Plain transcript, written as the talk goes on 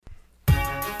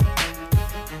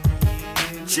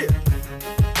Chip.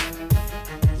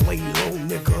 Lay low,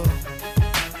 nigga.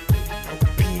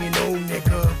 P&O,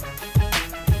 nigga.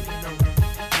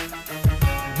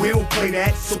 We don't play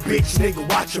that, so bitch nigga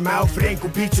watch your mouth. It ain't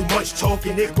gon' be too much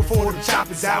talking, nigga, before the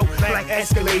choppers out. Black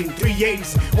escalating,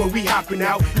 380s when we hopping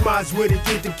out. You might as well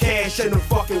get the cash and the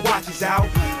fucking watches out.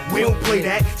 We don't play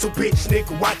that, so bitch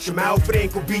nigga watch your mouth. It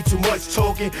ain't gon' be too much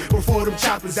talking before them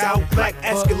choppers out. Black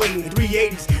escalating,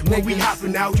 380s when we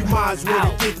hopping out. You might as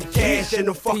well get the cash and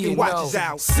the fucking watches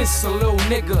out. Sis a little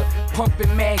nigga,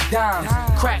 pumping mad dimes.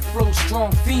 Crack flow,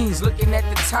 strong fiends, looking at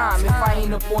the time. If I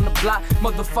ain't up on the block,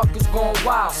 motherfuckers going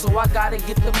wild. So I gotta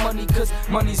get the money, cause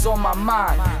money's on my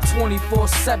mind.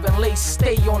 24/7, lace,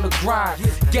 stay on the grind.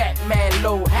 Gat mad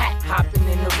low, hat hopping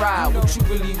in the ride. What you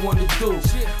really wanna do?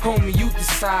 Homie, you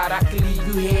decide. I can leave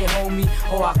you here, homie,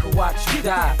 or I can watch you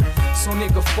die. So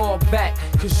nigga, fall back,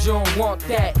 cause you don't want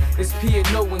that. It's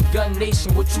P&O and Gun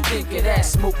Nation, what you think of that?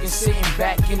 Smoking, sitting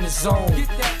back in the zone.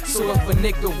 So if a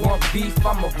nigga want beef,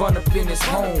 I'ma run up in his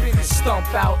home.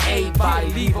 Stomp out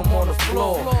A-body, leave him on the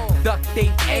floor. Duct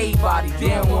tape A-body,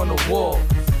 down on the wall.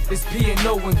 It's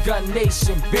P&O and Gun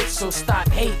Nation, bitch, so stop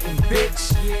hating,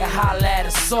 bitch, and holla at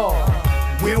us all.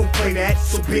 We don't play that,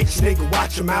 so bitch nigga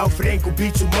watch your mouth. It ain't gon' be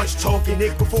too much talking,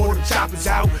 nigga, before the choppers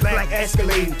out. Black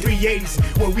escalating, 380s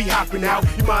when we hopping out.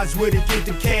 You might as well get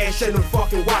the cash and the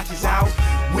fucking watches out.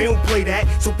 We don't play that,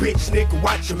 so bitch nigga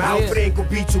watch your mouth. It ain't gon'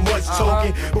 be too much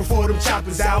talking before them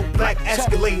choppers out. Black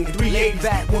escalating,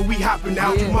 380s when we hopping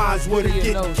out. You might as well get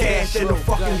the cash and the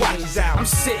fucking watches out. I'm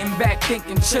sitting back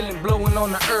thinking, chillin', blowing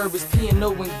on the herb. It's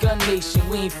P&O and Gun Nation,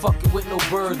 we ain't fucking with no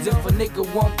birds. If a nigga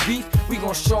want beef, we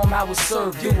gon' show him how it's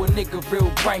served. Do a nigga real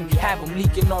brain, have him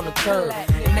leaking on the curb.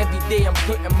 And every day I'm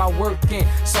putting my work in.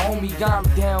 So homie, I'm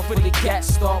down for the gas,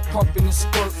 start pumping and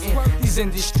squirting. These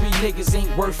industry niggas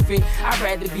ain't worth it. I'd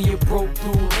rather be a broke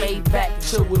dude, laid back,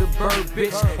 chill with a bird,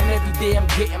 bitch. And every day I'm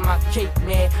getting my cake,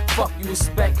 man. Fuck you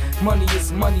respect, money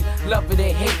is money, love it or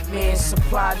hate, man.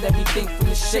 Supplied everything from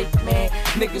the shake, man.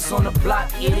 Niggas on the block,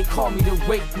 yeah, they call me the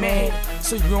weight, man.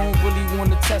 So you don't really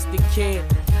wanna test the kid.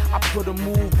 I put a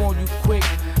move on you quick,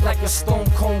 like a Stone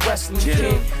Cold wrestling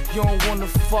kid. You don't wanna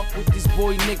fuck with this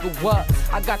boy, nigga, what?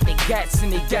 I got the gats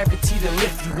and they guarantee to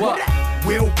lift you up.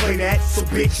 We don't play that, so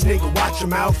bitch nigga watch your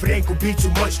mouth. It ain't gon' be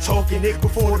too much talking, nigga,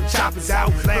 before the choppers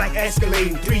out. Black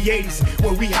escalating, 380s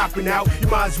when we hopping out. You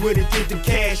might as well get the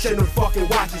cash and the fucking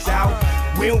watches out.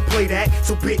 We don't play that,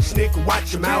 so bitch nigga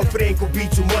watch your mouth. It ain't gon' be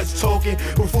too much talking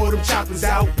before them choppers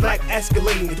out. Black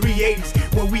escalating,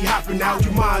 380s when we hopping out.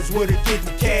 You might as well get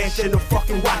the cash and the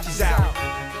fucking watches out.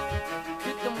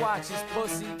 Get them watches,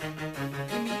 pussy.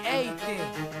 Give me everything.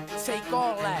 Take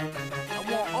all that.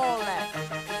 I want all that.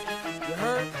 You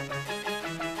heard?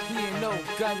 P&O,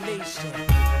 Gun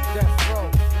Nation.